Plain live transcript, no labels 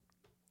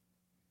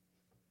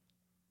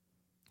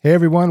Hey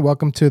everyone,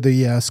 welcome to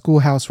the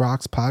Schoolhouse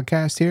Rocks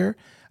podcast here.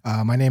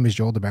 My name is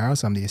Joel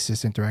DeBarros. I'm the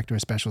Assistant Director of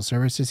Special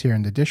Services here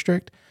in the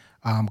district.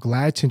 I'm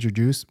glad to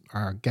introduce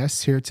our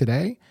guests here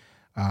today.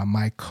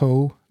 My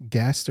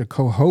co-guest, or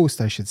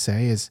co-host, I should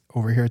say, is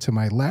over here to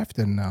my left,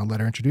 and I'll let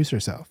her introduce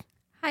herself.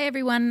 Hi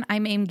everyone,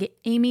 I'm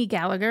Amy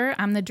Gallagher.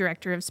 I'm the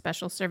Director of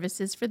Special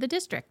Services for the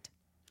district.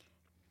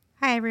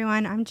 Hi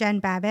everyone, I'm Jen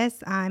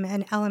Babus. I'm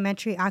an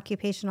elementary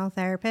occupational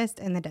therapist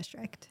in the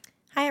district.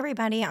 Hi,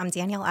 everybody. I'm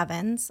Danielle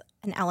Evans,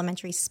 an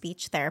elementary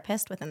speech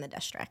therapist within the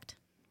district.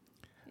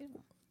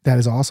 That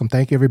is awesome.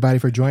 Thank you, everybody,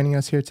 for joining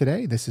us here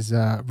today. This is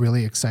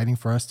really exciting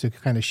for us to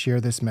kind of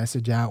share this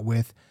message out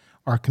with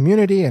our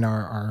community and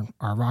our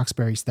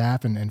Roxbury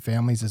staff and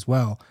families as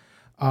well.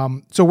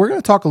 So we're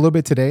going to talk a little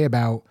bit today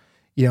about,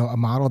 a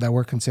model that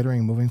we're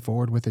considering moving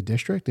forward with the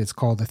district. It's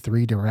called the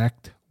 3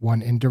 direct,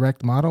 1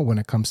 indirect model when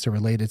it comes to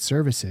related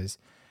services.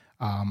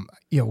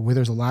 Where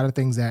there's a lot of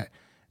things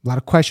a lot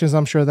of questions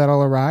I'm sure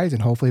that'll arise,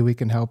 and hopefully we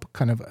can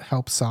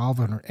help solve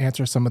or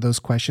answer some of those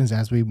questions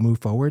as we move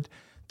forward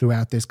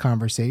throughout this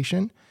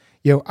conversation.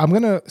 I'm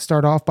going to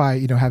start off by,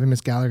 having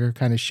Ms. Gallagher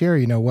kind of share,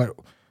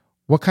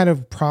 what kind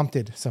of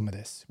prompted some of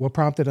this? What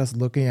prompted us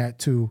looking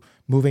to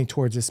moving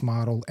towards this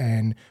model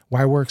and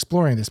why we're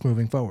exploring this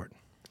moving forward?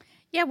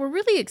 Yeah, we're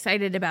really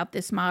excited about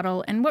this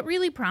model. And what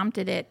really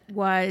prompted it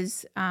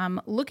was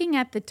looking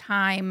at the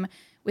time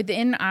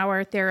within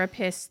our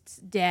therapist's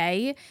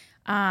day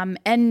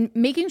and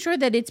making sure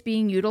that it's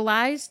being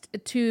utilized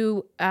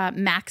to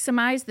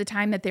maximize the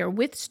time that they're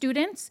with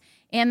students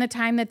and the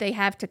time that they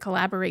have to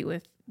collaborate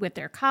with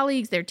their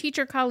colleagues, their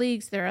teacher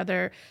colleagues, their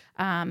other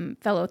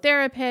fellow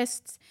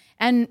therapists,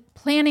 and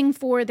planning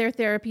for their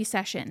therapy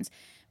sessions.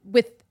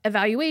 With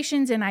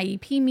evaluations and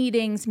IEP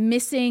meetings,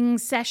 missing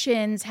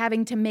sessions,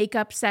 having to make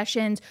up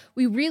sessions,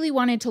 we really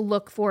wanted to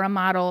look for a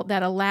model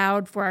that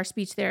allowed for our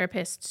speech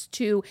therapists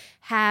to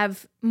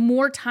have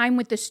more time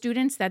with the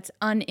students that's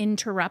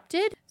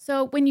uninterrupted.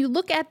 So when you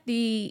look at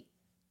the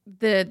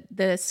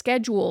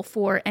schedule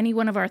for any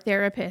one of our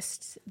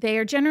therapists, they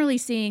are generally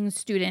seeing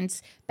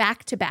students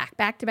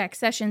back-to-back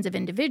sessions of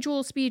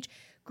individual speech,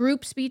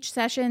 group speech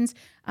sessions,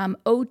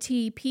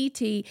 OT,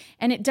 PT,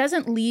 and it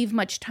doesn't leave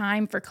much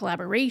time for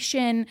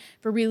collaboration,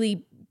 for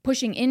really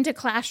pushing into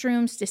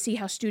classrooms to see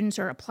how students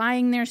are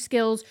applying their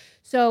skills.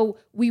 So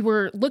we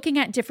were looking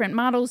at different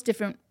models,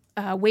 different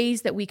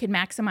ways that we could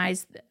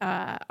maximize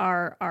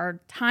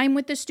our time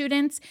with the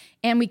students,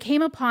 and we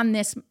came upon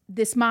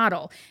this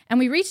model. And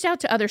we reached out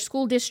to other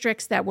school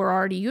districts that were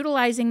already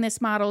utilizing this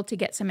model to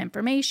get some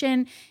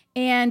information.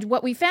 And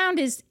what we found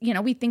is,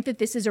 we think that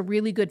this is a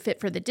really good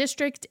fit for the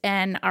district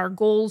and our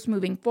goals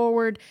moving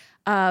forward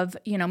of,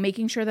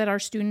 making sure that our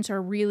students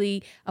are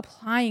really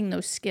applying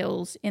those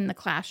skills in the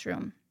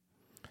classroom.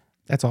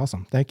 That's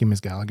awesome. Thank you,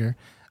 Ms. Gallagher.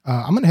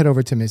 I'm going to head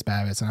over to Ms.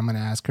 Babus, and I'm going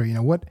to ask her,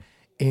 what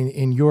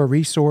in your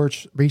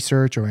research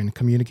or in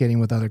communicating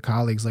with other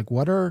colleagues,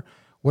 what are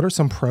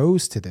some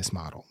pros to this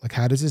model?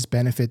 How does this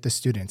benefit the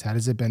students? How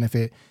does it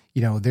benefit,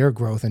 their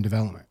growth and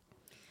development?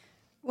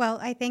 Well,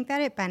 I think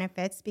that it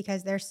benefits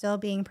because they're still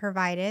being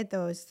provided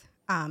those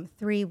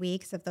 3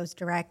 weeks of those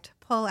direct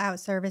pull-out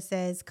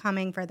services,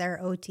 coming for their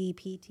OT,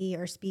 PT,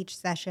 or speech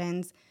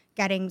sessions,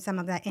 getting some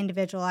of that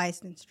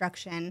individualized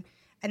instruction.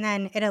 And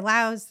then it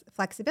allows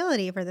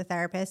flexibility for the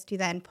therapist to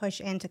then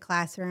push into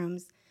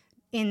classrooms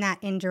in that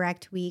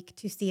indirect week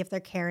to see if they're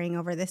carrying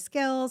over the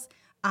skills,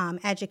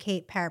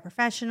 educate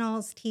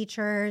paraprofessionals,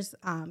 teachers,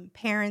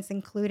 parents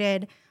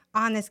included,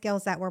 on the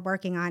skills that we're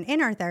working on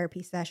in our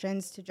therapy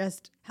sessions to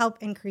just help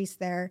increase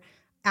their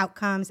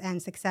outcomes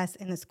and success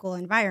in the school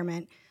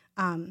environment.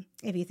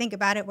 If you think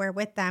about it, we're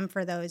with them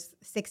for those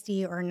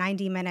 60 or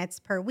 90 minutes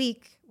per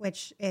week,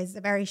 which is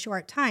a very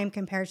short time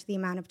compared to the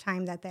amount of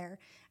time that they're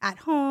at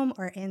home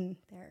or in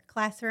their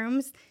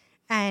classrooms.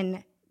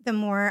 And the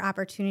more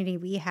opportunity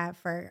we have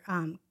for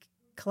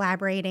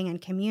collaborating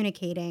and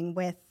communicating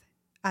with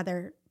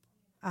other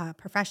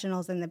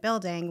professionals in the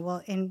building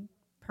will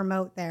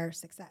promote their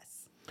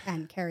success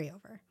and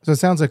carryover. So it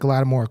sounds like a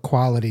lot more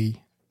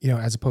quality,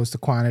 as opposed to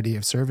quantity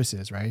of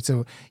services, right?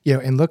 So,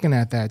 in looking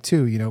at that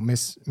too,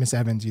 Miss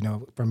Evans,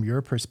 from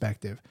your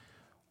perspective,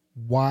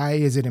 why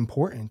is it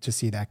important to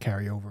see that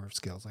carryover of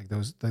skills, like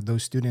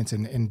those students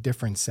in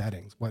different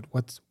settings?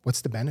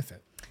 What's the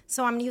benefit?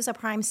 So I'm going to use a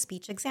prime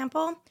speech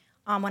example.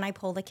 When I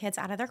pull the kids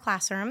out of their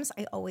classrooms,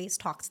 I always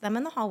talk to them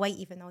in the hallway,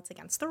 even though it's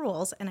against the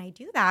rules. And I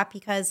do that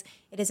because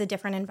it is a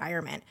different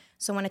environment.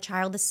 So when a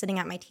child is sitting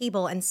at my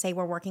table and say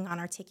we're working on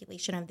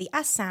articulation of the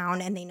S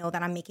sound and they know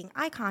that I'm making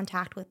eye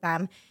contact with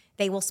them,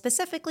 they will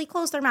specifically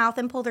close their mouth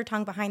and pull their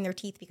tongue behind their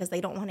teeth because they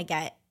don't want to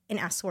get an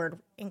S word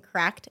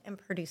incorrect and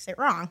produce it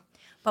wrong.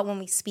 But when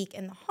we speak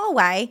in the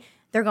hallway,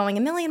 they're going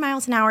a million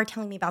miles an hour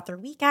telling me about their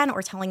weekend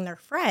or telling their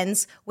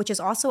friends, which is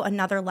also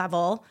another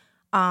level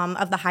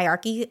of the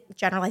hierarchy,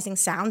 generalizing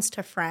sounds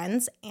to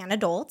friends and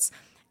adults.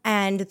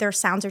 And their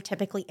sounds are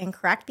typically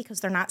incorrect because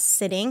they're not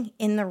sitting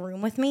in the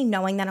room with me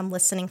knowing that I'm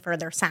listening for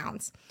their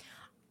sounds.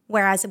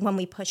 Whereas when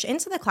we push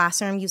into the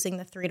classroom using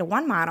the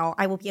 3-to-1 model,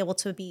 I will be able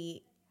to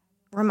be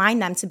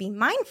remind them to be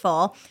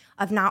mindful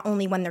of not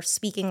only when they're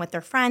speaking with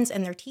their friends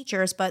and their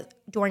teachers, but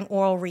during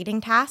oral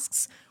reading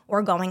tasks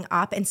or going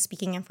up and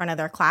speaking in front of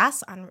their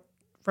class, on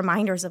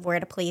reminders of where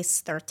to place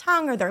their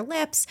tongue or their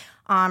lips,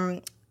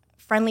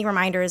 friendly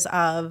reminders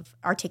of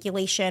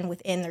articulation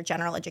within their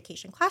general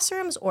education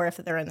classrooms, or if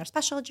they're in their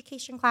special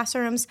education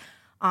classrooms,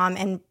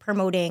 and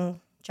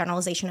promoting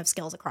generalization of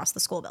skills across the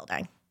school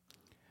building.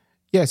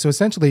 Yeah, so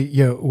essentially,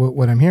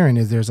 what I'm hearing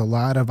is there's a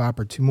lot of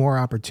more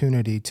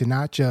opportunity to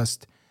not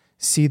just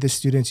see the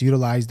students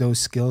utilize those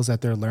skills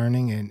that they're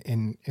learning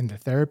in the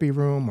therapy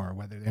room, or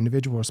whether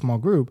individual or small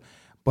group,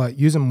 but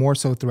use them more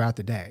so throughout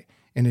the day.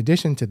 In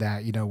addition to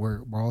that,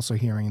 we're also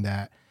hearing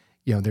that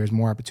there's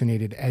more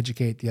opportunity to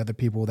educate the other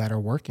people that are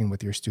working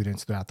with your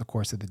students throughout the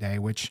course of the day,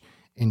 which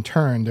in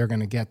turn they're going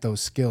to get those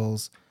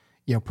skills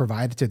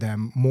provided to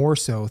them more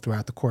so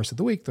throughout the course of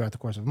the week, throughout the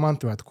course of a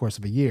month, throughout the course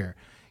of a year.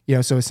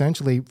 So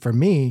essentially for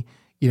me,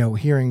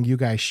 hearing you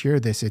guys share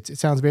this, it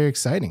sounds very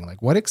exciting.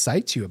 Like, what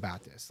excites you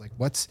about this? Like,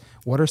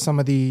 what are some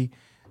of the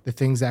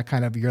things that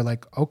kind of you're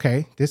like,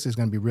 okay, this is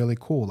going to be really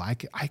cool.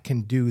 I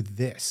can do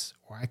this,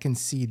 or I can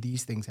see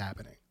these things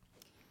happening.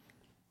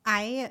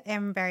 I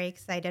am very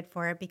excited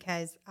for it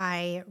because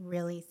I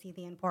really see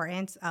the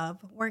importance of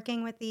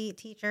working with the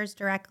teachers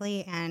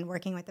directly and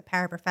working with the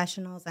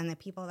paraprofessionals and the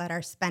people that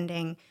are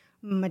spending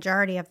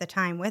majority of the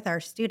time with our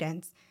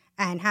students,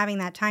 and having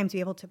that time to be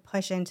able to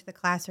push into the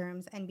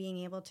classrooms and being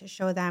able to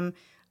show them,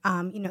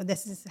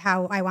 this is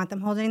how I want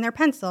them holding their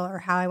pencil, or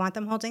how I want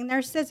them holding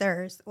their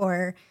scissors,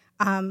 or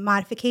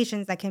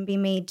modifications that can be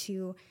made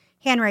to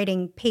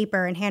handwriting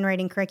paper and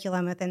handwriting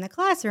curriculum within the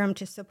classroom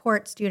to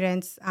support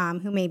students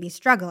who may be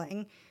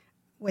struggling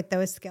with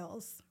those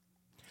skills.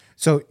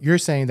 So you're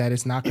saying that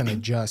it's not going to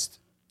just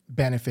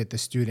benefit the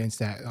students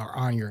that are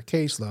on your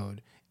caseload.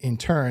 In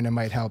turn, it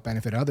might help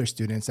benefit other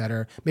students that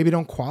are maybe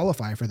don't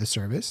qualify for the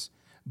service,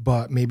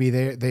 but maybe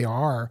they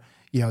are,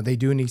 they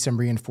do need some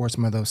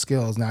reinforcement of those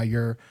skills. Now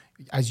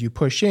as you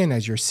push in,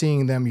 as you're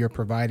seeing them, you're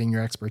providing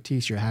your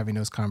expertise, you're having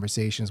those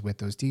conversations with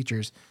those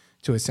teachers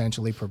to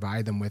essentially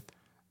provide them with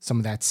some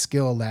of that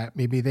skill that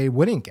maybe they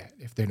wouldn't get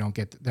if they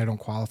don't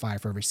qualify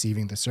for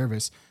receiving the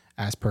service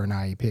as per an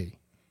IEP.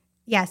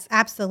 Yes,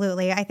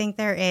 absolutely. I think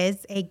there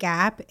is a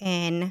gap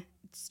in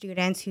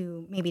students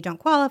who maybe don't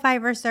qualify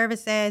for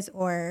services,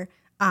 or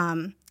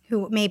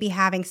who may be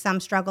having some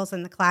struggles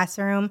in the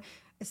classroom,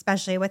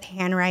 especially with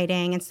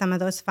handwriting and some of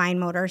those fine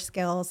motor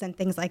skills and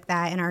things like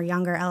that in our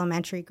younger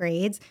elementary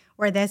grades,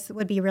 where this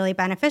would be really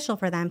beneficial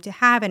for them to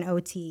have an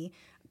OT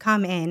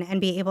come in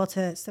and be able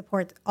to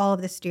support all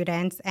of the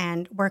students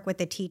and work with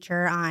the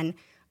teacher on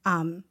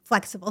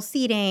flexible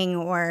seating,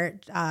 or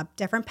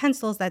different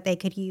pencils that they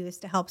could use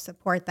to help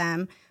support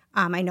them.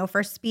 I know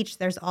for speech,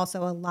 there's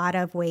also a lot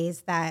of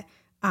ways that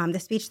the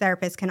speech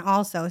therapist can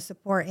also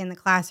support in the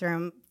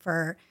classroom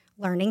for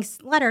learning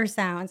letter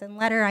sounds and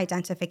letter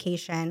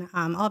identification,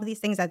 all of these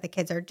things that the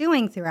kids are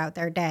doing throughout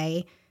their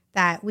day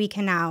that we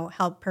can now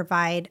help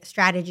provide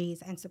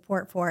strategies and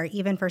support for,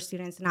 even for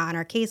students not on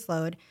our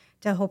caseload,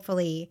 to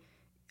hopefully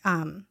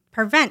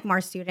prevent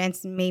more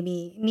students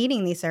maybe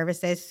needing these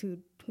services who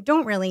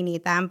don't really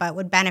need them but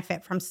would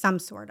benefit from some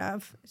sort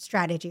of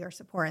strategy or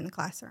support in the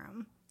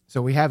classroom.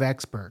 So we have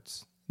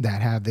experts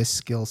that have this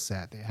skill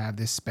set, they have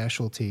this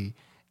specialty,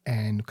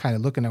 and kind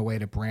of looking at a way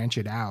to branch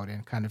it out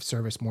and kind of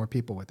service more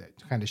people with it,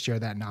 to kind of share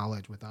that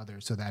knowledge with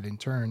others, so that in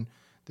turn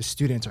the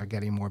students are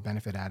getting more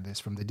benefit out of this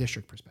from the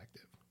district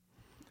perspective.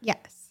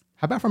 Yes.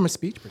 How about from a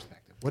speech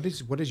perspective? What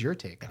is your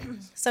take on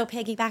this? So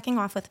piggybacking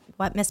off with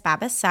what Ms.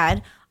 Babus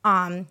said,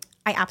 I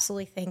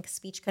absolutely think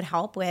speech could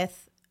help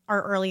with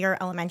our earlier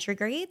elementary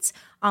grades,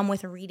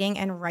 with reading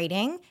and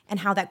writing, and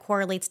how that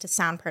correlates to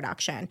sound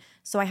production.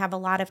 So I have a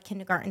lot of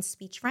kindergarten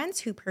speech friends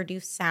who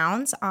produce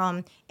sounds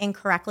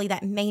incorrectly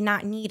that may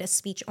not need a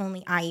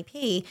speech-only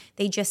IEP.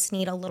 They just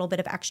need a little bit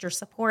of extra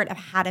support of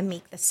how to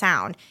make the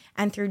sound.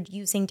 And through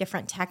using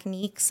different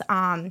techniques,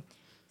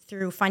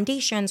 through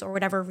foundations or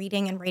whatever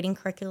reading and writing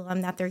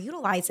curriculum that they're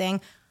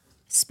utilizing,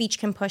 speech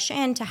can push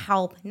in to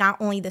help not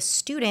only the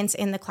students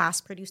in the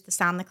class produce the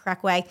sound the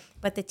correct way,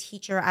 but the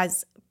teacher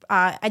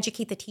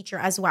educate the teacher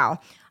as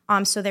well.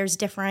 So there's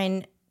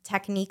different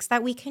techniques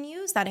that we can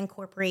use that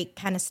incorporate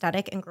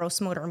kinesthetic and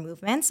gross motor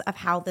movements of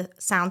how the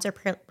sounds are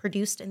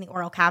produced in the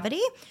oral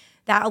cavity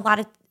that a lot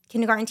of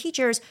kindergarten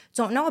teachers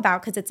don't know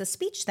about because it's a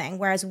speech thing,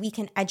 whereas we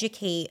can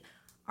educate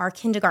our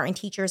kindergarten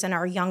teachers and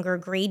our younger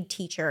grade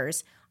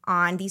teachers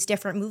on these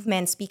different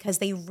movements because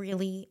they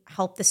really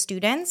help the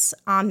students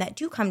that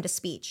do come to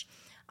speech.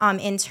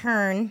 In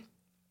turn,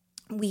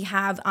 we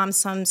have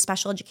some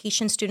special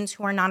education students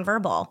who are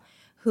nonverbal,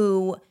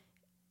 who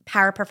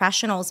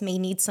paraprofessionals may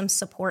need some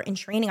support and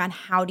training on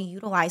how to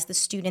utilize the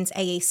students'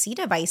 AAC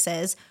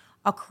devices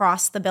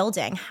across the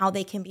building, how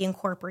they can be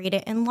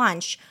incorporated in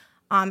lunch,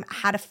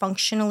 how to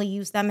functionally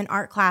use them in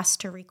art class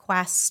to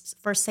request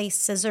for, say,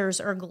 scissors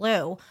or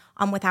glue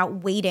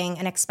without waiting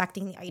and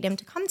expecting the item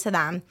to come to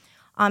them.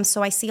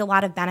 So I see a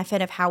lot of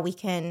benefit of how we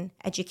can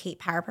educate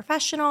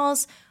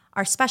paraprofessionals,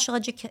 our special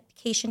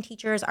education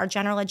teachers, our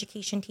general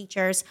education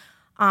teachers,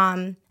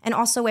 And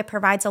also it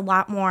provides a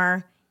lot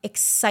more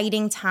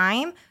exciting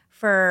time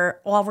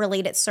for all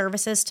related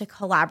services to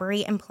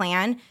collaborate and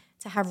plan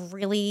to have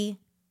really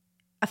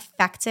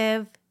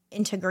effective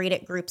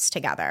integrated groups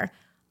together.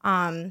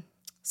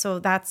 So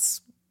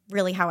that's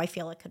really how I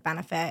feel it could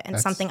benefit, and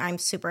something I'm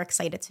super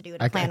excited to do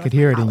to plan. I could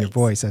hear it in your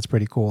voice. That's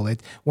pretty cool.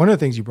 One of the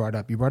things you brought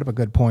up a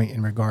good point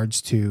in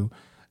regards to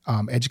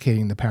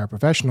educating the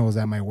paraprofessionals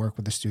that might work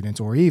with the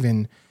students, or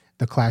even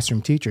the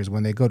classroom teachers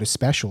when they go to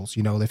specials.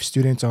 If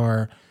students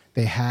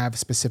they have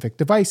specific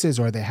devices,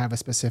 or they have a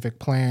specific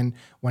plan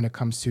when it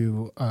comes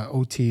to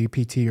OT,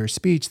 PT, or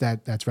speech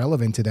that's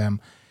relevant to them,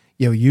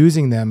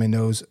 using them in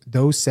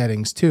those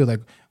settings too. Like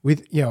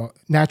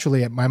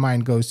naturally my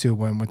mind goes to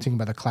when we're thinking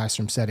about the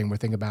classroom setting, we're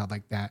thinking about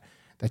like that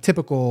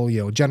typical,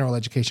 general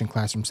education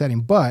classroom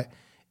setting, but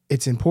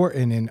it's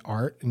important in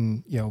art.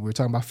 And, we're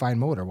talking about fine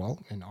motor.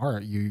 Well, in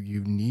art,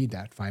 you need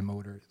that fine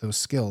motor, those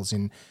skills.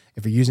 And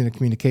if you're using a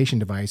communication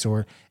device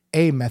or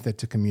a method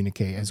to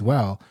communicate as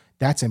well,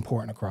 that's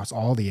important across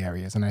all the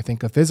areas. And I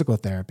think of physical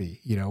therapy,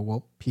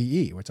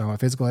 PE, we're talking about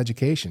physical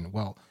education.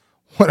 Well,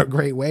 what a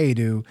great way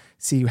to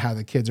see how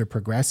the kids are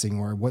progressing,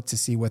 or to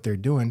see what they're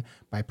doing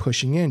by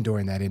pushing in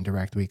during that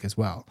indirect week as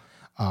well.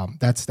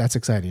 That's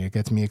exciting. It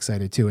gets me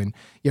excited too. And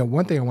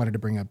one thing I wanted to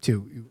bring up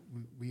too,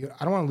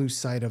 I don't want to lose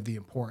sight of the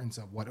importance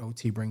of what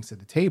OT brings to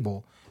the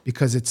table,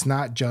 because it's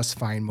not just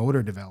fine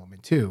motor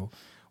development too.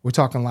 We're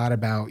talking a lot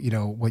about,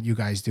 what you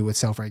guys do with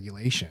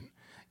self-regulation.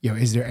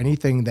 Is there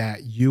anything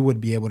that you would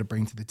be able to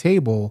bring to the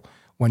table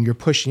when you're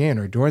pushing in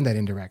or during that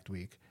indirect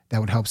week that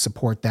would help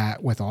support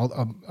that with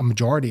a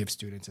majority of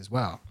students as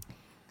well?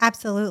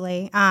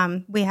 Absolutely.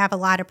 We have a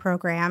lot of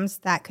programs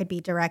that could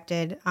be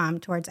directed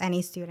towards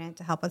any student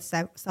to help with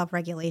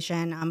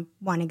self-regulation.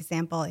 One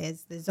example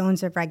is the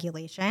zones of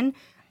regulation.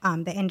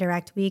 The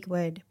indirect week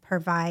would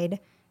provide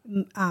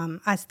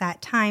us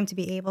that time to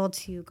be able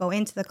to go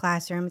into the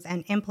classrooms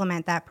and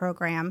implement that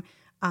program,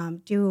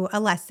 do a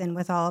lesson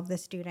with all of the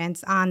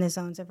students on the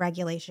zones of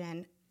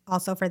regulation,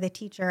 also for the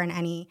teacher and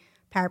any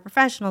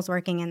paraprofessionals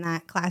working in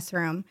that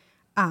classroom.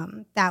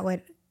 That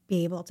would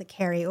be able to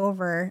carry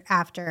over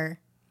after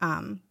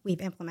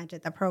we've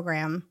implemented the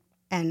program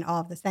and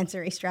all of the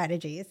sensory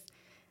strategies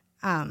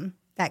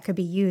that could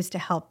be used to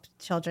help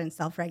children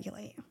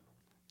self-regulate.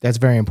 That's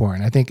very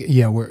important. I think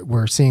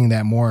we're seeing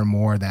that more and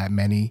more, that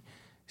many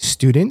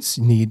students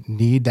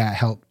need that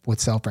help with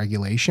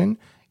self-regulation,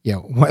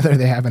 whether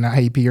they have an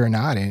IEP or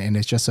not, and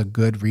it's just a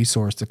good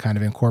resource to kind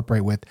of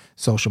incorporate with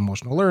social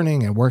emotional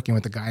learning and working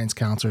with the guidance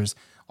counselors.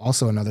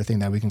 Also, another thing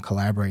that we can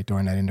collaborate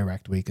during that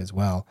indirect week as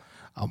well.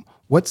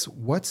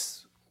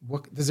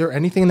 Is there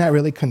anything that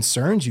really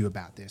concerns you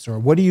about this, or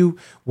what do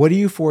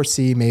you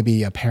foresee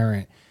maybe a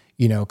parent,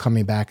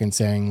 coming back and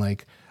saying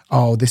like,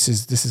 oh, this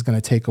is going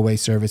to take away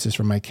services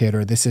from my kid,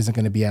 or this isn't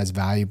going to be as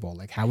valuable?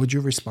 Like, how would you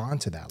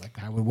respond to that? Like,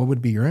 what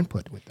would be your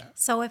input with that?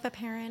 So if a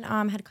parent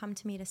had come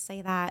to me to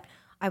say that,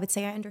 I would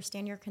say I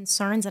understand your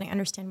concerns and I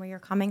understand where you're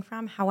coming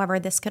from. However,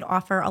 this could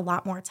offer a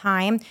lot more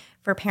time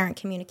for parent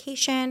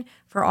communication,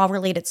 for all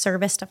related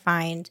service to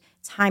find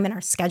time in our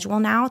schedule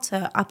now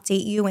to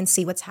update you and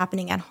see what's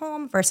happening at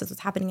home versus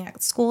what's happening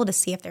at school, to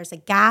see if there's a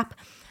gap.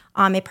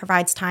 It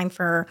provides time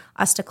for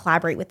us to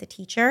collaborate with the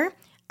teacher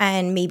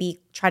and maybe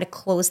try to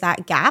close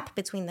that gap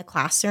between the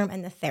classroom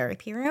and the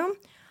therapy room.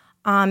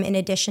 In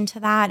addition to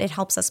that, it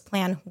helps us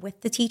plan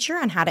with the teacher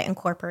on how to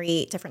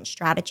incorporate different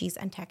strategies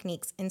and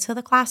techniques into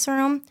the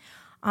classroom.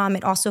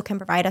 It also can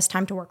provide us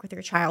time to work with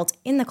your child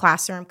in the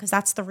classroom, because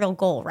that's the real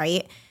goal,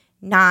 right?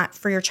 Not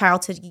for your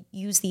child to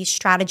use these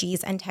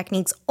strategies and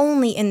techniques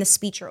only in the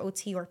speech or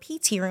OT or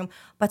PT room,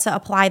 but to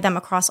apply them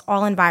across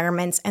all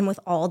environments and with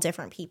all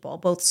different people,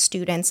 both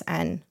students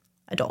and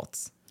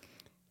adults.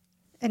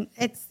 And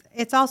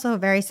it's also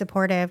very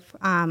supportive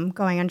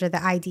going under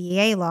the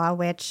IDEA law,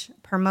 which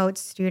promotes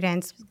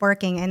students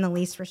working in the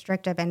least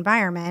restrictive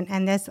environment.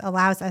 And this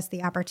allows us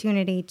the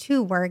opportunity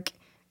to work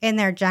in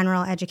their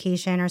general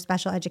education or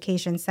special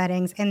education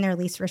settings in their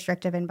least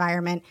restrictive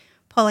environment.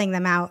 Pulling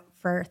them out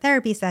for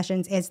therapy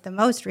sessions is the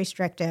most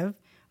restrictive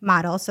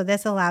model. So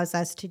this allows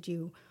us to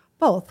do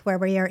both, where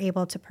we are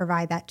able to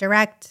provide that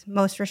direct,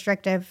 most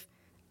restrictive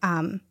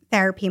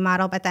therapy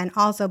model, but then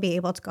also be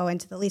able to go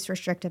into the least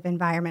restrictive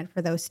environment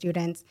for those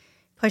students,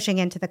 pushing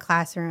into the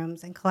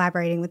classrooms and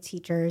collaborating with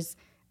teachers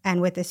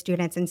and with the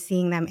students and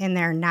seeing them in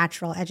their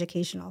natural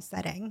educational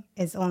setting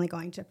is only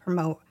going to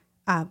promote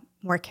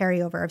more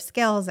carryover of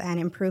skills and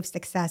improve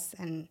success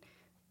in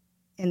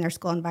their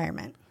school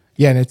environment.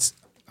 Yeah, and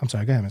I'm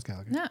sorry, go ahead, Ms.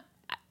 Gallagher. No,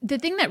 the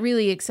thing that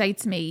really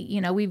excites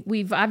me,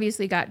 we've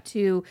obviously got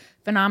two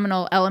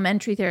phenomenal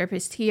elementary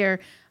therapists here.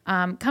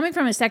 Coming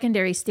from a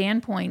secondary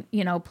standpoint,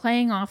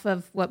 playing off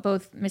of what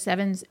both Ms.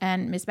 Evans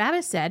and Ms.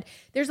 Babus said,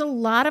 there's a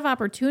lot of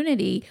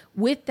opportunity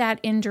with that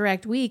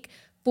indirect week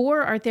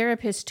for our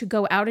therapists to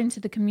go out into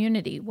the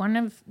community. One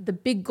of the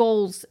big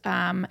goals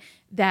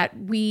that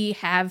we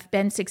have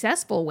been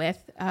successful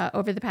with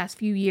over the past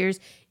few years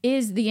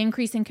is the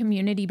increase in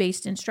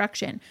community-based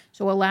instruction.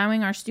 So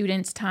allowing our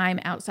students time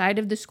outside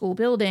of the school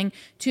building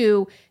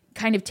to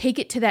kind of take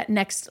it to that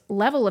next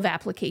level of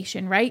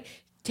application, right?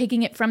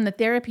 Taking it from the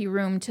therapy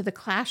room to the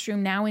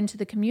classroom, now into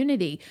the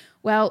community.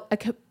 Well,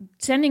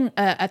 sending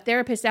a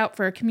therapist out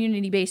for a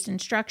community-based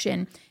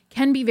instruction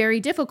can be very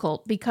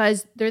difficult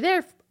because they're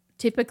there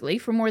typically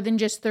for more than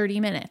just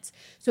 30 minutes.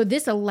 So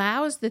this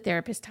allows the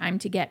therapist time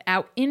to get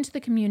out into the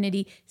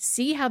community,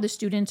 see how the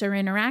students are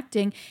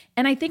interacting,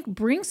 and I think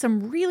bring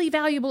some really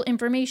valuable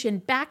information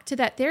back to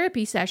that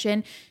therapy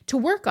session to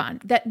work on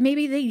that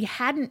maybe they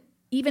hadn't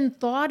even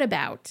thought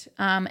about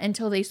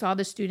until they saw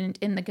the student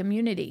in the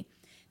community.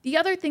 The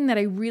other thing that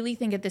I really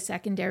think at the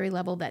secondary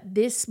level that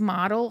this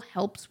model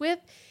helps with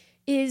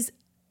is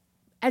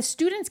as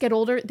students get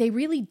older, they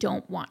really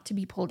don't want to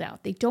be pulled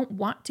out. They don't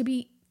want to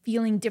be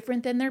feeling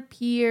different than their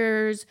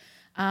peers.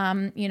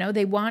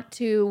 They want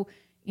to,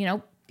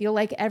 feel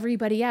like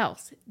everybody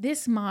else.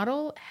 This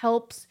model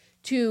helps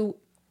to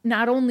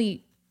not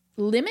only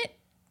limit,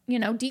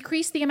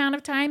 decrease the amount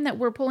of time that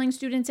we're pulling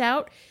students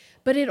out,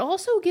 but it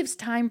also gives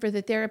time for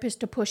the therapist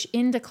to push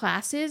into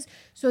classes.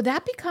 So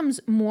that becomes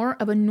more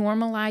of a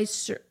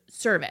normalized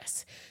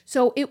service.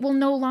 So it will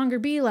no longer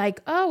be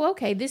like, oh,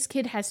 okay, this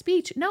kid has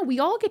speech. No, we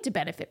all get to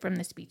benefit from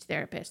the speech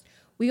therapist.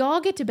 We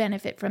all get to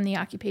benefit from the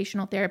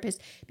occupational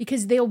therapist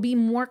because they'll be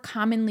more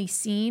commonly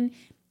seen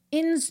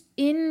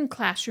in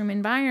classroom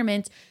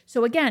environments.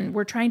 So again,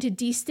 we're trying to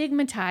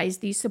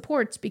destigmatize these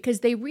supports because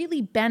they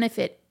really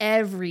benefit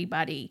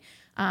everybody.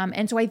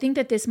 And so I think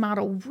that this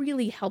model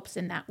really helps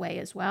in that way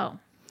as well.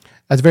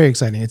 That's very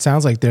exciting. It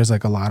sounds like there's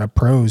like a lot of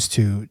pros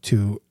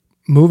to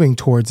moving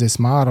towards this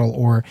model,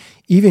 or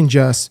even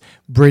just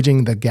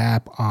bridging the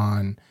gap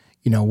on,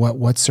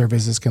 what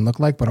services can look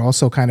like, but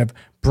also kind of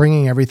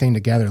bringing everything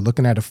together,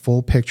 looking at a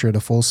full picture, the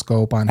full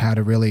scope on how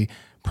to really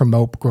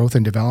promote growth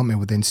and development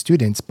within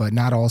students, but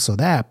not also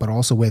that, but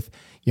also with,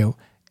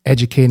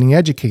 educating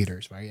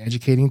educators, right?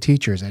 Educating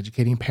teachers,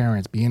 educating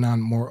parents, being on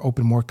more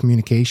open, more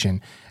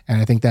communication.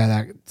 And I think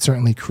that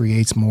certainly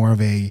creates more of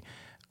a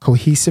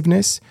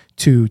cohesiveness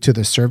to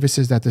the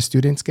services that the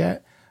students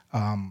get.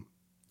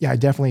 I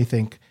definitely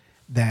think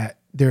that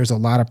there's a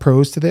lot of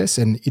pros to this.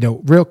 And,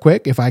 real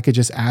quick, if I could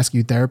just ask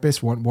you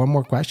therapists one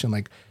more question,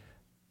 like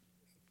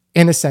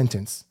in a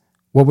sentence,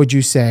 what would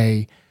you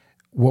say,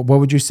 what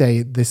would you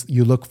say this,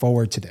 you look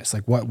forward to this?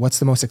 Like what's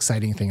the most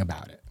exciting thing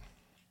about it?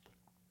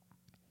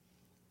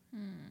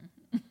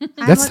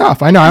 That's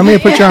tough. I know. I'm going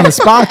to put you on the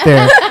spot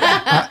there.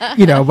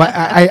 But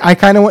I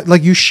kind of want,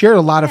 like, you shared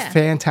a lot of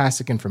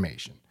fantastic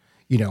information,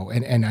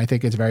 and I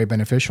think it's very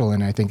beneficial,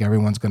 and I think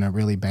everyone's going to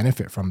really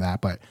benefit from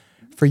that. But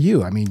for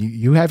you, I mean,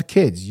 you have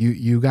kids,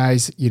 you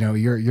guys,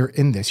 you're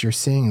in this, you're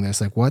seeing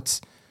this, like what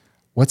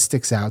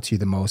sticks out to you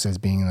the most as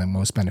being the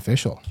most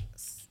beneficial?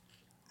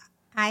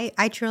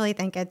 I truly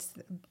think it's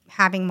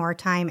having more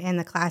time in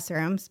the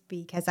classrooms,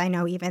 because I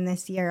know even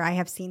this year I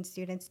have seen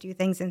students do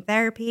things in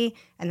therapy,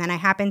 and then I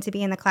happen to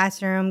be in the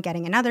classroom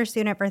getting another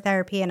student for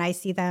therapy, and I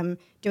see them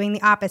doing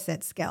the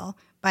opposite skill.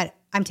 But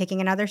I'm taking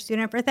another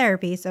student for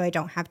therapy, so I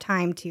don't have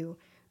time to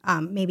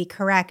maybe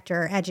correct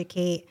or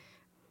educate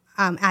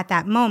at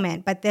that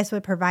moment. But this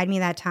would provide me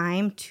that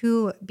time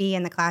to be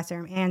in the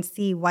classroom and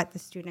see what the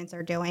students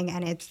are doing,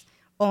 and it's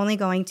only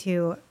going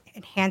to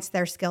enhance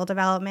their skill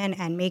development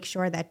and make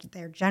sure that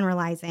they're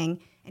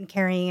generalizing and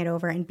carrying it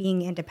over and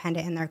being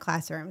independent in their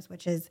classrooms,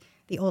 which is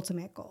the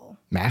ultimate goal.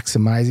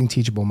 Maximizing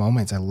teachable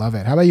moments. I love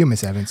it. How about you,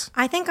 Ms. Evans?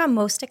 I think I'm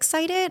most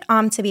excited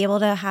to be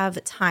able to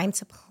have time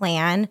to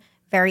plan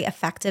very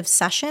effective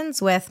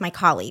sessions with my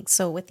colleagues,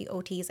 so with the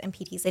OTs and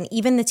PTs and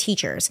even the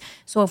teachers.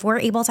 So if we're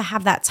able to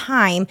have that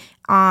time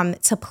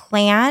to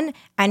plan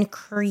and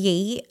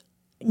create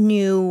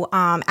new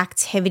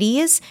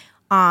activities,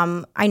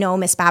 I know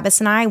Miss Babus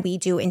and I, we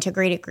do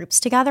integrated groups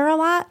together a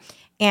lot,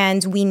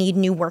 and we need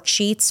new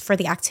worksheets for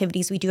the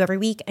activities we do every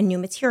week and new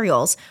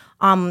materials.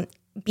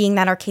 Being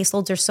that our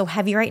caseloads are so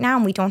heavy right now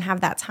and we don't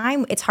have that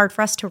time, it's hard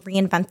for us to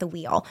reinvent the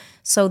wheel.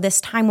 So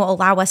this time will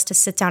allow us to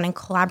sit down and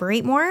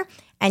collaborate more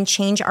and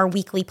change our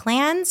weekly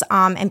plans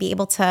and be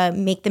able to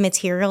make the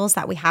materials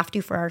that we have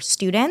to for our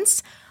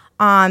students.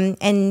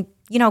 And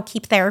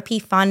keep therapy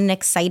fun and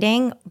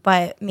exciting,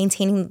 but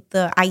maintaining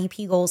the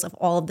IEP goals of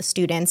all of the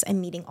students and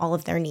meeting all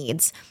of their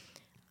needs.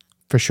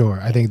 For sure.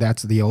 I think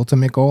that's the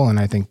ultimate goal. And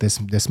I think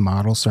this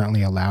model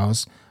certainly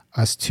allows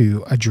us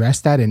to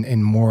address that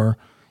in more,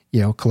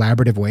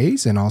 collaborative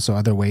ways, and also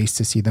other ways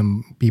to see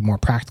them be more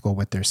practical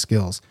with their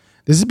skills.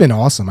 This has been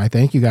awesome. I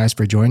thank you guys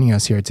for joining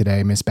us here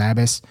today. Ms.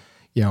 Babus,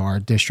 our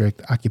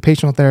district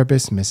occupational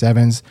therapist, Ms.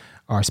 Evans,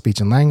 our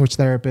speech and language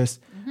therapist.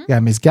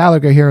 Yeah, Ms.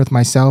 Gallagher here with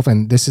myself,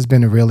 and this has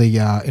been really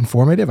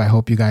informative. I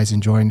hope you guys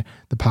enjoyed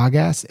the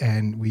podcast,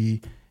 and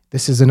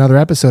this is another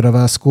episode of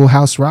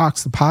Schoolhouse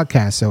Rocks, the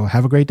podcast. So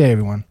have a great day,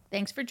 everyone.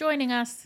 Thanks for joining us.